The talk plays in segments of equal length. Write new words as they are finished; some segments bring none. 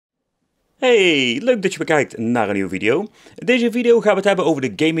Hey, leuk dat je bekijkt naar een nieuwe video. In deze video gaan we het hebben over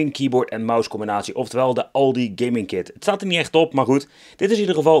de gaming keyboard en mouse combinatie, oftewel de Aldi gaming kit. Het staat er niet echt op, maar goed, dit is in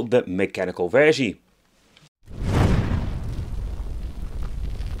ieder geval de mechanical versie.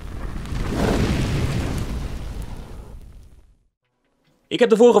 Ik heb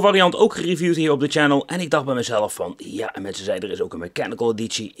de vorige variant ook gereviewd hier op de channel en ik dacht bij mezelf van, ja, en mensen zeiden er is ook een mechanical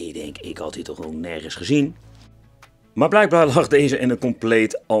editie. Ik denk, ik had die toch nog nergens gezien. Maar blijkbaar lag deze in een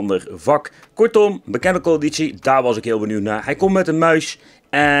compleet ander vak. Kortom, mechanical editie, daar was ik heel benieuwd naar. Hij komt met een muis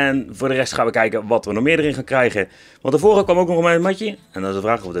en voor de rest gaan we kijken wat we nog meer erin gaan krijgen. Want de vorige kwam ook nog met een matje en dan is de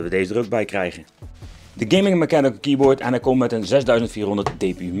vraag of we deze er ook bij krijgen. De gaming mechanical keyboard en hij komt met een 6400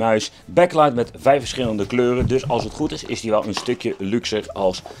 dpi muis. Backlight met 5 verschillende kleuren, dus als het goed is, is die wel een stukje luxer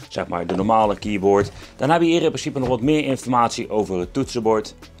als zeg maar de normale keyboard. Dan heb je hier in principe nog wat meer informatie over het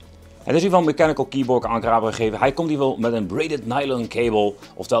toetsenbord. Het is hier van mechanical keyboard aankraber gegeven. Hij komt hier wel met een braided nylon cable,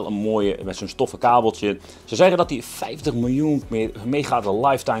 oftewel een mooie met zo'n stoffen kabeltje. Ze zeggen dat hij 50 miljoen meegaat de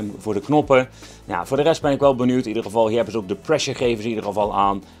lifetime voor de knoppen. Ja, voor de rest ben ik wel benieuwd. In ieder geval, hier hebben ze ook de pressure geven ze in ieder geval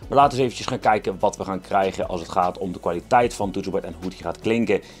aan. Maar laten we eens eventjes gaan kijken wat we gaan krijgen als het gaat om de kwaliteit van het toetsenbord en hoe die gaat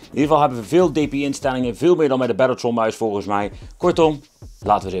klinken. In ieder geval hebben we veel dpi instellingen, veel meer dan bij de Battletron muis volgens mij. Kortom,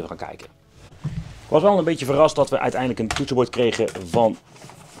 laten we eens even gaan kijken. Ik was wel een beetje verrast dat we uiteindelijk een toetsenbord kregen van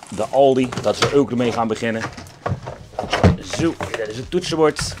de Aldi, dat ze ook ermee gaan beginnen. Zo, dit is het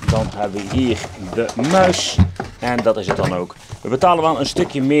toetsenbord. Dan hebben we hier de muis. En dat is het dan ook. We betalen wel een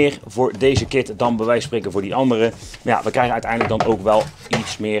stukje meer voor deze kit dan bij wijze van spreken voor die andere. Maar ja, we krijgen uiteindelijk dan ook wel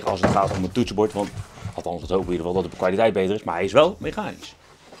iets meer als het gaat om het toetsenbord. Want althans, het hopen we in ieder geval dat de kwaliteit beter is. Maar hij is wel mechanisch.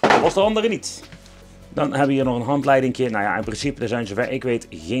 Dat was de andere niet. Dan hebben we hier nog een handleidingje. Nou ja, in principe er zijn zover ik weet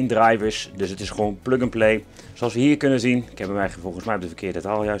geen drivers. Dus het is gewoon plug and play. Zoals we hier kunnen zien. Ik heb hem volgens mij op de verkeerde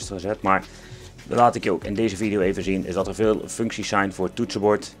taal juist gezet. Maar dat laat ik je ook in deze video even zien. Is dat er veel functies zijn voor het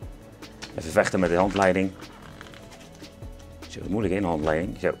toetsenbord. Even vechten met de handleiding. Zo, moeilijk in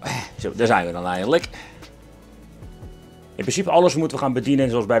handleiding. Zo, daar zijn we dan eindelijk. In principe alles moeten we gaan bedienen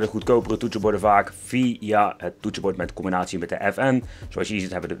zoals bij de goedkopere toetsenborden vaak via het toetsenbord met combinatie met de FN. Zoals je hier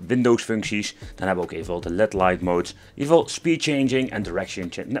ziet hebben we de Windows functies. Dan hebben we ook even de LED light modes. In ieder geval speed changing en direction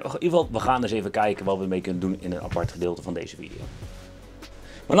changing. Nou, in ieder geval we gaan eens even kijken wat we mee kunnen doen in een apart gedeelte van deze video.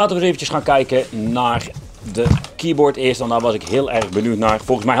 Maar laten we eens eventjes gaan kijken naar de keyboard eerst. Want daar was ik heel erg benieuwd naar.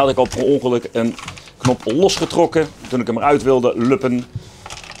 Volgens mij had ik al per ongeluk een knop losgetrokken toen ik hem eruit wilde luppen.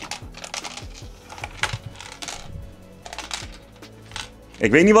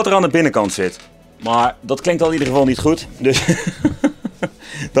 Ik weet niet wat er aan de binnenkant zit, maar dat klinkt al in ieder geval niet goed, dus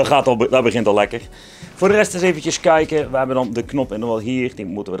dat begint al lekker. Voor de rest eens eventjes kijken, we hebben dan de knop en wel hier, die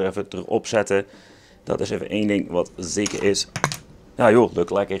moeten we er even terug opzetten. Dat is even één ding wat zeker is. Ja joh,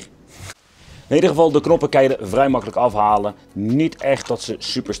 lukt lekker. In ieder geval, de knoppen kan je er vrij makkelijk afhalen. Niet echt dat ze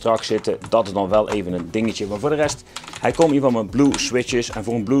super strak zitten, dat is dan wel even een dingetje. Maar voor de rest, hij komt hier van met blue switches en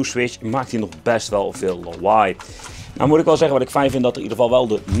voor een blue switch maakt hij nog best wel veel lawaai. Nou moet ik wel zeggen wat ik fijn vind dat er in ieder geval wel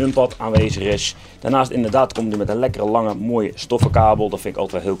de numpad aanwezig is. Daarnaast inderdaad komt hij met een lekkere lange mooie stoffen kabel. Dat vind ik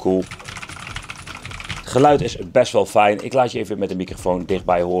altijd wel heel cool. Het geluid is best wel fijn. Ik laat je even met de microfoon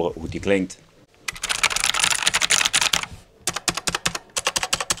dichtbij horen hoe die klinkt.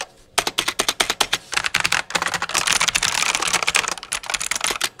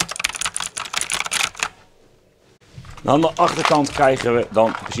 Aan de achterkant krijgen we dan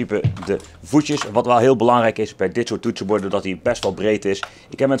in principe de voetjes. Wat wel heel belangrijk is bij dit soort toetsenborden, dat hij best wel breed is.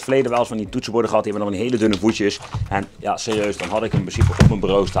 Ik heb in het verleden wel eens van die toetsenborden gehad, die hebben dan een hele dunne voetjes. En ja, serieus, dan had ik hem in principe op mijn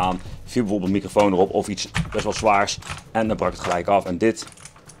bureau staan. Viel bijvoorbeeld een microfoon erop of iets best wel zwaars. En dan brak het gelijk af. En dit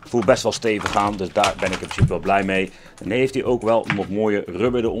voelt best wel stevig aan, dus daar ben ik in principe wel blij mee. Dan heeft hij ook wel nog mooie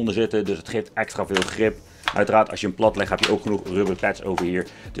rubber eronder zitten, dus het geeft extra veel grip. Uiteraard, als je hem plat legt, heb je ook genoeg rubber pads over hier.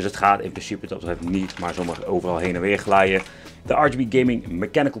 Dus het gaat in principe dat het niet maar zomaar overal heen en weer glijden. De RGB Gaming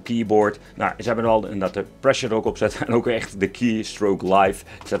Mechanical Keyboard. Nou, ze hebben er al inderdaad de pressure er ook op zetten. En ook echt de Keystroke Live.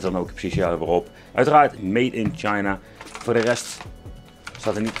 Zet dan ook precies erop. Uiteraard made in China. Voor de rest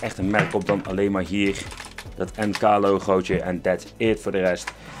staat er niet echt een merk op dan alleen maar hier dat NK logootje. En that's it voor de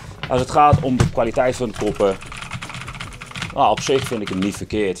rest. Als het gaat om de kwaliteit van de knoppen. Nou, op zich vind ik hem niet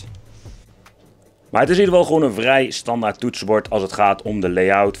verkeerd. Maar het is in ieder geval gewoon een vrij standaard toetsenbord als het gaat om de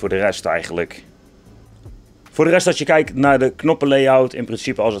layout voor de rest eigenlijk. Voor de rest als je kijkt naar de knoppenlayout, in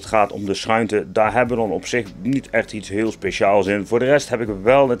principe als het gaat om de schuinte, daar hebben we dan op zich niet echt iets heel speciaals in. Voor de rest heb ik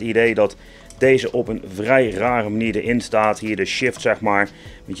wel het idee dat deze op een vrij rare manier erin staat. Hier de shift zeg maar.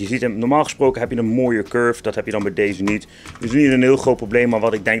 Want je ziet hem, normaal gesproken heb je een mooie curve, dat heb je dan bij deze niet. Dus niet een heel groot probleem, maar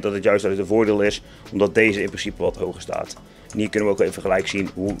wat ik denk dat het juist uit het voordeel is, omdat deze in principe wat hoger staat. En hier kunnen we ook even gelijk zien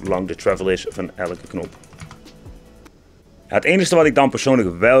hoe lang de travel is van elke knop. Het enige wat ik dan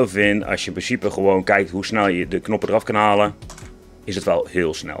persoonlijk wel vind, als je in principe gewoon kijkt hoe snel je de knoppen eraf kan halen, is het wel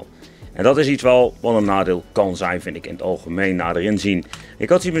heel snel. En dat is iets wel wat een nadeel kan zijn, vind ik in het algemeen nader inzien. Ik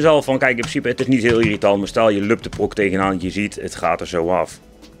had zoiets mezelf van, kijk in principe het is niet heel irritant, maar stel je lupt de prok tegenaan, je ziet het gaat er zo af.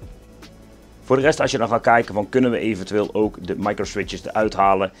 Voor de rest, als je dan gaat kijken van kunnen we eventueel ook de microswitches eruit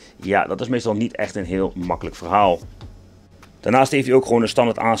halen, ja dat is meestal niet echt een heel makkelijk verhaal. Daarnaast heeft hij ook gewoon een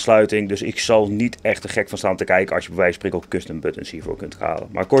standaard aansluiting, dus ik zal niet echt te gek van staan te kijken als je bij wijze van spreken ook custom buttons hiervoor kunt halen.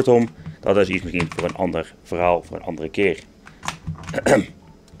 Maar kortom, dat is iets misschien voor een ander verhaal, voor een andere keer. Ik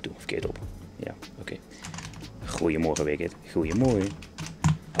doe hem verkeerd op. Ja, oké. Goedemorgen Wicked, goedemorgen.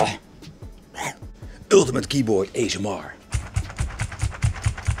 Ah. Ultimate Keyboard ASMR.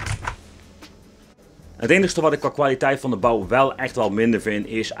 Het enige wat ik qua kwaliteit van de bouw wel echt wel minder vind,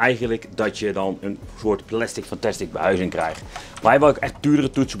 is eigenlijk dat je dan een soort plastic fantastic behuizing krijgt. Wij willen ook echt duurdere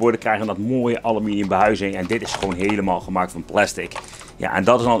toetsenborden krijgen dan dat mooie aluminium behuizing en dit is gewoon helemaal gemaakt van plastic. Ja, en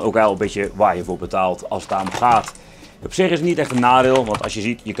dat is dan ook wel een beetje waar je voor betaalt als het daarom gaat. Op zich is het niet echt een nadeel, want als je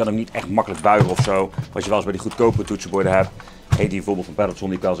ziet, je kan hem niet echt makkelijk buigen of zo. Wat je wel eens bij die goedkope toetsenborden hebt. Die bijvoorbeeld van Battletron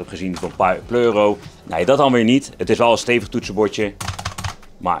die ik wel eens heb gezien van pleuro. Nee, dat dan weer niet. Het is wel een stevig toetsenbordje,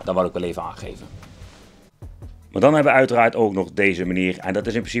 maar dat wil ik wel even aangeven. Maar dan hebben we uiteraard ook nog deze manier. En dat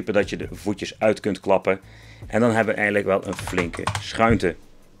is in principe dat je de voetjes uit kunt klappen. En dan hebben we eigenlijk wel een flinke schuinte.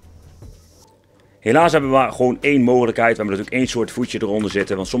 Helaas hebben we gewoon één mogelijkheid. We hebben natuurlijk één soort voetje eronder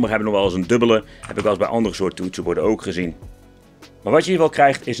zitten. Want sommigen hebben nog wel eens een dubbele. Heb ik wel eens bij andere soorten toetsenborden ook gezien. Maar wat je hier wel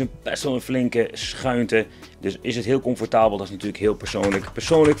krijgt is best wel een flinke schuinte. Dus is het heel comfortabel. Dat is natuurlijk heel persoonlijk.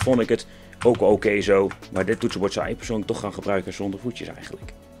 Persoonlijk vond ik het ook wel oké zo. Maar dit toetsenbord zou ik persoonlijk toch gaan gebruiken zonder voetjes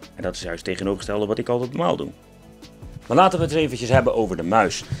eigenlijk. En dat is juist tegenovergestelde wat ik altijd normaal doe. Maar laten we het eens eventjes hebben over de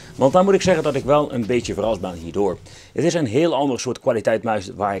muis. Want dan moet ik zeggen dat ik wel een beetje verrast ben hierdoor. Het is een heel ander soort kwaliteit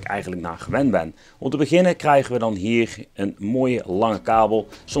muis waar ik eigenlijk naar gewend ben. Om te beginnen krijgen we dan hier een mooie lange kabel.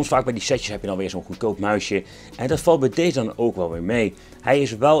 Soms vaak bij die setjes heb je dan weer zo'n goedkoop muisje. En dat valt bij deze dan ook wel weer mee. Hij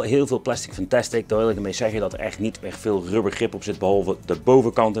is wel heel veel plastic fantastic. Daar wil ik ermee zeggen dat er echt niet echt veel rubbergrip op zit. Behalve de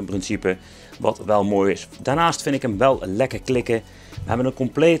bovenkant in principe. Wat wel mooi is. Daarnaast vind ik hem wel lekker klikken. We hebben een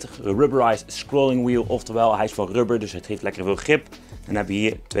compleet rubberized scrolling wheel. Oftewel hij is van rubber dus het heeft lekker veel grip. Dan hebben we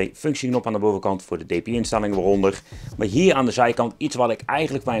hier twee functieknoppen aan de bovenkant voor de DPI instellingen waaronder. Maar hier aan de zijkant, iets wat ik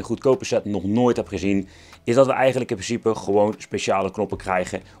eigenlijk bij een goedkope set nog nooit heb gezien, is dat we eigenlijk in principe gewoon speciale knoppen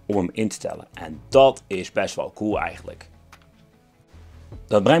krijgen om hem in te stellen. En dat is best wel cool eigenlijk.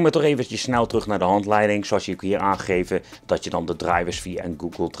 Dat brengt me toch eventjes snel terug naar de handleiding, zoals je hier aangegeven dat je dan de drivers via een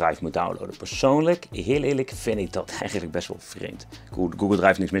Google Drive moet downloaden. Persoonlijk, heel eerlijk, vind ik dat eigenlijk best wel vreemd. Google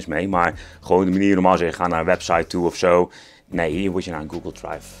Drive niks mis mee, maar gewoon de manier normaal zeggen, ga naar een website toe of zo. Nee, hier word je naar een Google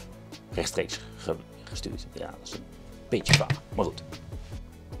Drive rechtstreeks gestuurd. Ja, dat is een beetje vaag, maar goed.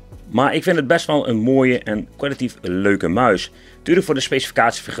 Maar ik vind het best wel een mooie en kwalitatief leuke muis. Tuurlijk voor de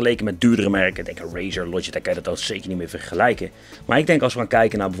specificaties vergeleken met duurdere merken. Ik denk Razer, Logitech kan je dat zeker niet meer vergelijken. Maar ik denk als we gaan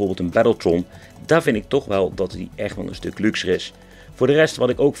kijken naar bijvoorbeeld een Battletron, daar vind ik toch wel dat die echt wel een stuk luxer is. Voor de rest wat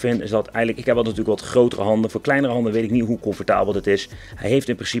ik ook vind is dat eigenlijk, ik heb wel natuurlijk wat grotere handen. Voor kleinere handen weet ik niet hoe comfortabel dit is. Hij heeft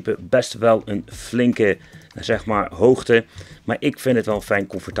in principe best wel een flinke, zeg maar, hoogte. Maar ik vind het wel een fijn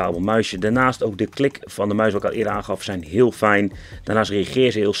comfortabel muisje. Daarnaast ook de klik van de muis wat ik al eerder aangaf zijn heel fijn. Daarnaast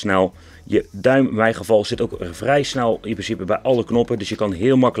reageert ze heel snel. Je duim in mijn geval zit ook vrij snel in principe bij alle knoppen. Dus je kan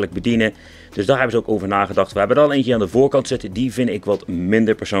heel makkelijk bedienen. Dus daar hebben ze ook over nagedacht. We hebben er al eentje aan de voorkant zitten. Die vind ik wat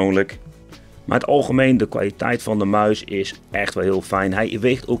minder persoonlijk. Maar het algemeen, de kwaliteit van de muis is echt wel heel fijn. Hij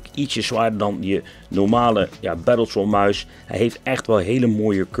weegt ook ietsje zwaarder dan je normale Battletron muis. Hij heeft echt wel hele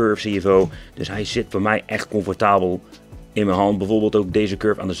mooie curves hierzo. Dus hij zit bij mij echt comfortabel in mijn hand. Bijvoorbeeld ook deze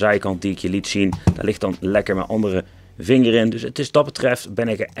curve aan de zijkant die ik je liet zien. Daar ligt dan lekker mijn andere vinger in. Dus het is, dat betreft ben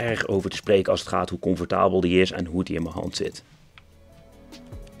ik er erg over te spreken als het gaat hoe comfortabel die is en hoe die in mijn hand zit.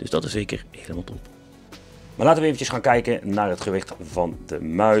 Dus dat is zeker helemaal top. Maar laten we eventjes gaan kijken naar het gewicht van de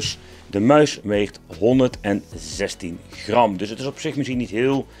muis. De muis weegt 116 gram. Dus het is op zich misschien niet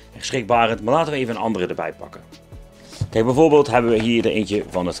heel erg schrikbarend. Maar laten we even een andere erbij pakken. Kijk, bijvoorbeeld hebben we hier de eentje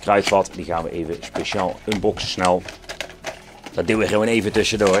van het kruidvat. Die gaan we even speciaal unboxen snel. Dat doen we gewoon even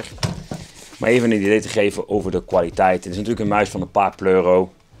tussendoor. Maar even een idee te geven over de kwaliteit. Het is natuurlijk een muis van een paar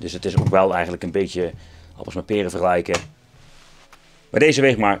pleuro. Dus het is ook wel eigenlijk een beetje appels met peren vergelijken. Maar deze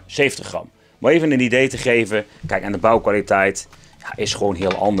weegt maar 70 gram. Maar even een idee te geven, kijk, en de bouwkwaliteit is gewoon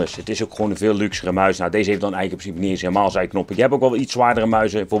heel anders. Het is ook gewoon een veel luxere muis. Nou, deze heeft dan eigenlijk in principe niet eens helemaal zijknoppen. Je hebt ook wel iets zwaardere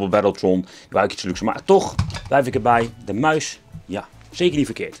muizen, bijvoorbeeld Battletron, die wou ik iets luxer. Maar toch blijf ik erbij, de muis, ja, zeker niet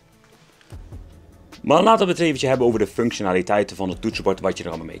verkeerd. Maar laten we het eventjes hebben over de functionaliteiten van het toetsenbord, wat je er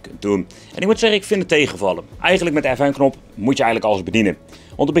allemaal mee kunt doen. En ik moet zeggen, ik vind het tegenvallen. Eigenlijk met de F1-knop moet je eigenlijk alles bedienen.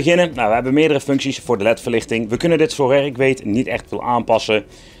 Om te beginnen, we hebben meerdere functies voor de LED-verlichting. We kunnen dit zover ik weet niet echt veel aanpassen.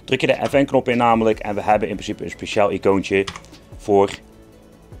 Druk je de F1-knop in namelijk en we hebben in principe een speciaal icoontje voor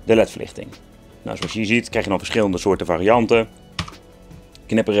de LED-verlichting. Nou, zoals je ziet krijg je dan verschillende soorten varianten.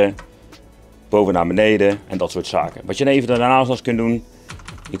 Knipperen, boven naar beneden en dat soort zaken. Wat je even daarnaast als kunt doen,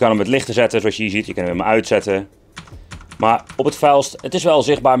 je kan hem met lichten zetten zoals je hier ziet, je kan hem uitzetten. Maar op het vuilst, het is wel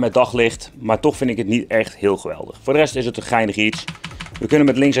zichtbaar met daglicht, maar toch vind ik het niet echt heel geweldig. Voor de rest is het een geinig iets. We kunnen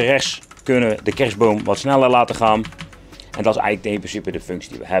met links en rechts de kerstboom wat sneller laten gaan. En dat is eigenlijk in principe de functie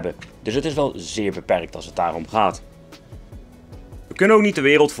die we hebben. Dus het is wel zeer beperkt als het daarom gaat. We kunnen ook niet de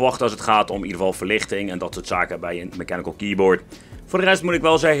wereld verwachten als het gaat om in ieder geval verlichting en dat soort zaken bij een mechanical keyboard. Voor de rest moet ik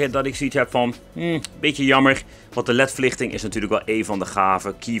wel zeggen dat ik zoiets heb van, beetje jammer. Want de LED-verlichting is natuurlijk wel een van de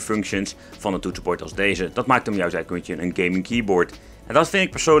gave key functions van een toetsenbord als deze. Dat maakt hem juist eigenlijk een gaming keyboard. En dat vind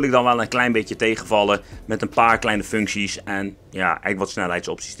ik persoonlijk dan wel een klein beetje tegenvallen met een paar kleine functies en ja, eigenlijk wat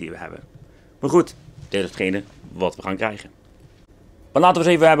snelheidsopties die we hebben. Maar goed, dit is hetgene wat we gaan krijgen. Maar laten we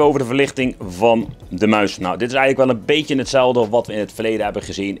eens even hebben over de verlichting van de muis. Nou, dit is eigenlijk wel een beetje hetzelfde wat we in het verleden hebben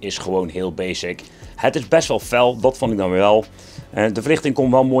gezien, is gewoon heel basic. Het is best wel fel, dat vond ik dan weer wel. De verlichting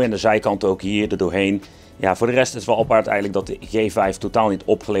komt wel mooi aan de zijkant ook hier er doorheen. Ja, voor de rest is het wel apart eigenlijk dat de G5 totaal niet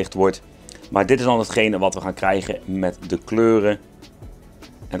opgelicht wordt. Maar dit is dan hetgene wat we gaan krijgen met de kleuren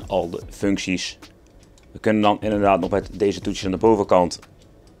en al de functies. We kunnen dan inderdaad nog met deze toetsjes aan de bovenkant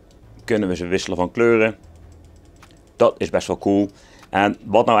kunnen we ze wisselen van kleuren. Dat is best wel cool. En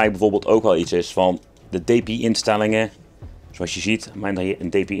wat nou eigenlijk bijvoorbeeld ook wel iets is van de DPI-instellingen. Zoals je ziet, op het moment dat je een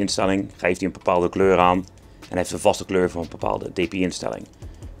DPI-instelling geeft hij een bepaalde kleur aan. En heeft een vaste kleur voor een bepaalde DPI-instelling.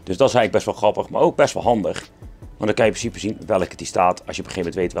 Dus dat is eigenlijk best wel grappig, maar ook best wel handig. Want dan kan je in principe zien welke die staat als je op een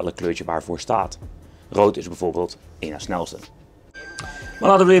gegeven moment weet welk kleurtje waarvoor staat. Rood is bijvoorbeeld één na snelste. Maar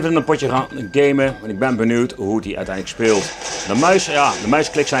laten we even in een potje gaan gamen, want ik ben benieuwd hoe die uiteindelijk speelt. De muis, ja, de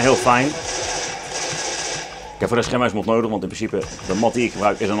muiskliks zijn heel fijn. Ik heb voor de rest geen muismat nodig, want in principe de mat die ik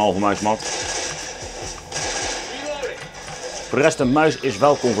gebruik is een halve muismat. Voor de rest, de muis is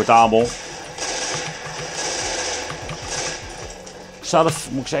wel comfortabel.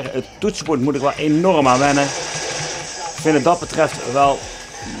 Zelf moet ik zeggen, het toetsenbord moet ik wel enorm aan wennen. Ik vind het dat betreft wel...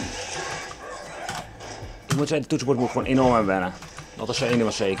 Ik moet zeggen, het toetsenbord moet ik gewoon enorm aan wennen. Dat is zo één ding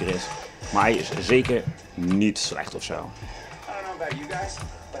wat zeker is. Maar hij is zeker niet slecht of zo.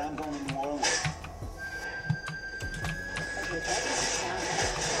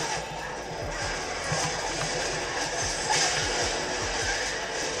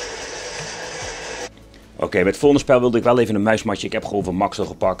 Oké, bij het volgende spel wilde ik wel even een muismatje. Ik heb gewoon van Maxo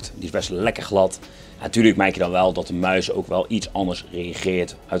gepakt. Die is best lekker glad. En natuurlijk merk je dan wel dat de muis ook wel iets anders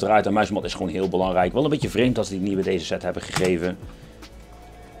reageert. Uiteraard, een muismat is gewoon heel belangrijk. Wel een beetje vreemd dat ze die niet bij deze set hebben gegeven.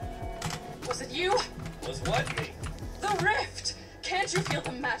 Was it you? Was what me? The rift! Can't you feel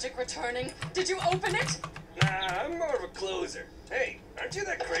the magic returning? Did you open it? Nah, I'm more of a closer. Hey, aren't you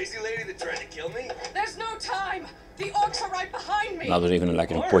that crazy lady that tried to kill me? There's no time! The orcs are right behind me! Laten we even een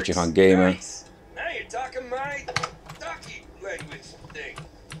lekker potje gaan gamen. Nice. Now you're talking my talkie language thing.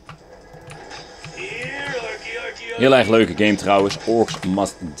 Here, lurky. Heel erg leuke game trouwens. Orcs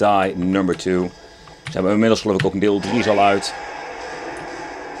Must Die number 2. Ze hebben inmiddels geloof ik ook een deel 3 al uit.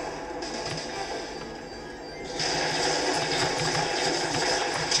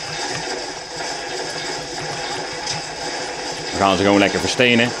 We gaan ze gewoon lekker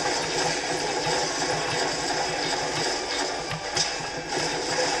verstenen.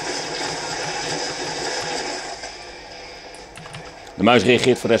 De muis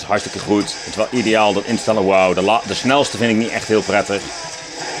reageert voor de rest hartstikke goed. Het is wel ideaal, dat instellen, wauw. De snelste vind ik niet echt heel prettig.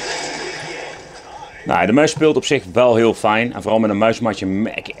 Nou, de muis speelt op zich wel heel fijn. En vooral met een muismatje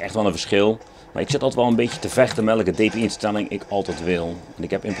merk je echt wel een verschil. Maar ik zit altijd wel een beetje te vechten met welke DPI-instelling ik altijd wil. En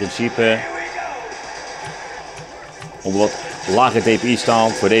ik heb in principe op wat lage DPI staan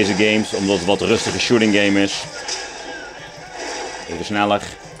voor deze games. Omdat het wat rustige shooting game is. Even sneller.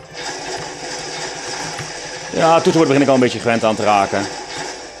 Ja, het toetsenbord begin ik al een beetje gewend aan te raken.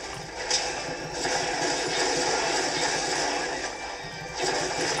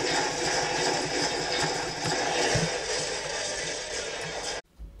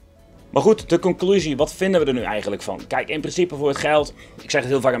 Maar goed, de conclusie, wat vinden we er nu eigenlijk van? Kijk, in principe voor het geld, ik zeg het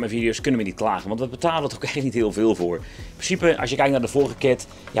heel vaak in mijn video's, kunnen we niet klagen. Want we betalen er ook echt niet heel veel voor. In principe, als je kijkt naar de vorige kit,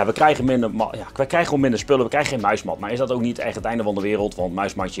 ja, we krijgen gewoon minder spullen, we krijgen geen muismat. Maar is dat ook niet echt het einde van de wereld? Want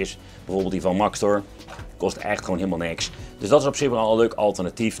muismatjes, bijvoorbeeld die van Maxtor, kost echt gewoon helemaal niks. Dus dat is op zich wel een leuk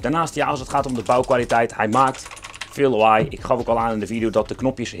alternatief. Daarnaast, ja, als het gaat om de bouwkwaliteit, hij maakt veel lawaai. Ik gaf ook al aan in de video dat de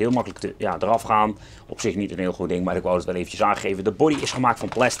knopjes heel makkelijk eraf gaan. Op zich niet een heel goed ding, maar ik wou het wel eventjes aangeven. De body is gemaakt van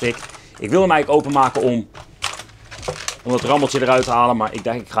plastic. Ik wil hem eigenlijk openmaken om dat rammeltje eruit te halen, maar ik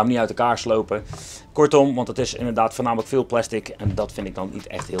dacht ik ga hem niet uit elkaar slopen. Kortom, want het is inderdaad voornamelijk veel plastic en dat vind ik dan niet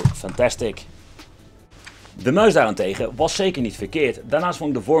echt heel fantastic. De muis daarentegen was zeker niet verkeerd. Daarnaast vond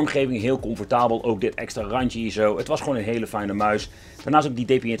ik de vormgeving heel comfortabel. Ook dit extra randje hier zo. Het was gewoon een hele fijne muis. Daarnaast ook die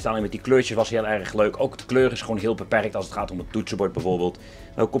DPI-instelling met die kleurtjes was heel erg leuk. Ook de kleur is gewoon heel beperkt als het gaat om het toetsenbord bijvoorbeeld.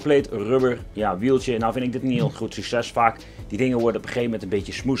 Nou, compleet rubber wieltje. Nou vind ik dit niet heel goed succes. Vaak die dingen worden op een gegeven moment een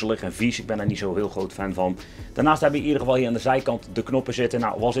beetje smoezelig en vies. Ik ben daar niet zo heel groot fan van. Daarnaast heb je in ieder geval hier aan de zijkant de knoppen zitten.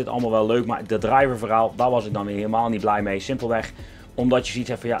 Nou was dit allemaal wel leuk, maar de driververhaal, daar was ik dan weer helemaal niet blij mee. Simpelweg omdat je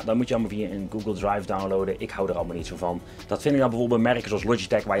ziet van ja, dan moet je allemaal via een Google Drive downloaden. Ik hou er allemaal niet zo van. Dat vind ik dan bijvoorbeeld bij merken zoals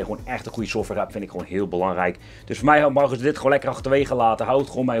Logitech, waar je gewoon echt een goede software hebt, vind ik gewoon heel belangrijk. Dus voor mij mogen ze dit gewoon lekker achterwege laten. Houd het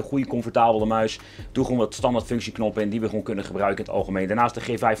gewoon bij een goede, comfortabele muis. Doe gewoon wat standaard functieknoppen in die we gewoon kunnen gebruiken in het algemeen. Daarnaast de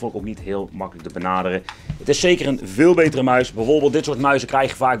G5 vond ik ook niet heel makkelijk te benaderen. Het is zeker een veel betere muis. Bijvoorbeeld dit soort muizen krijg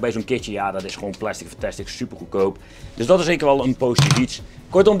je vaak bij zo'n kitje. Ja, dat is gewoon plastic fantastic, super goedkoop. Dus dat is zeker wel een positief iets.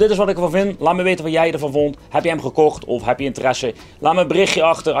 Kortom, dit is wat ik ervan vind. Laat me weten wat jij ervan vond. Heb je hem gekocht of heb je interesse? Laat me een berichtje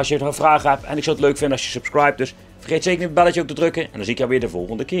achter als je nog vragen hebt. En ik zou het leuk vinden als je subscribt. Dus vergeet zeker niet het belletje ook te drukken. En dan zie ik jou weer de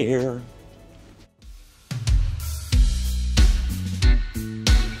volgende keer.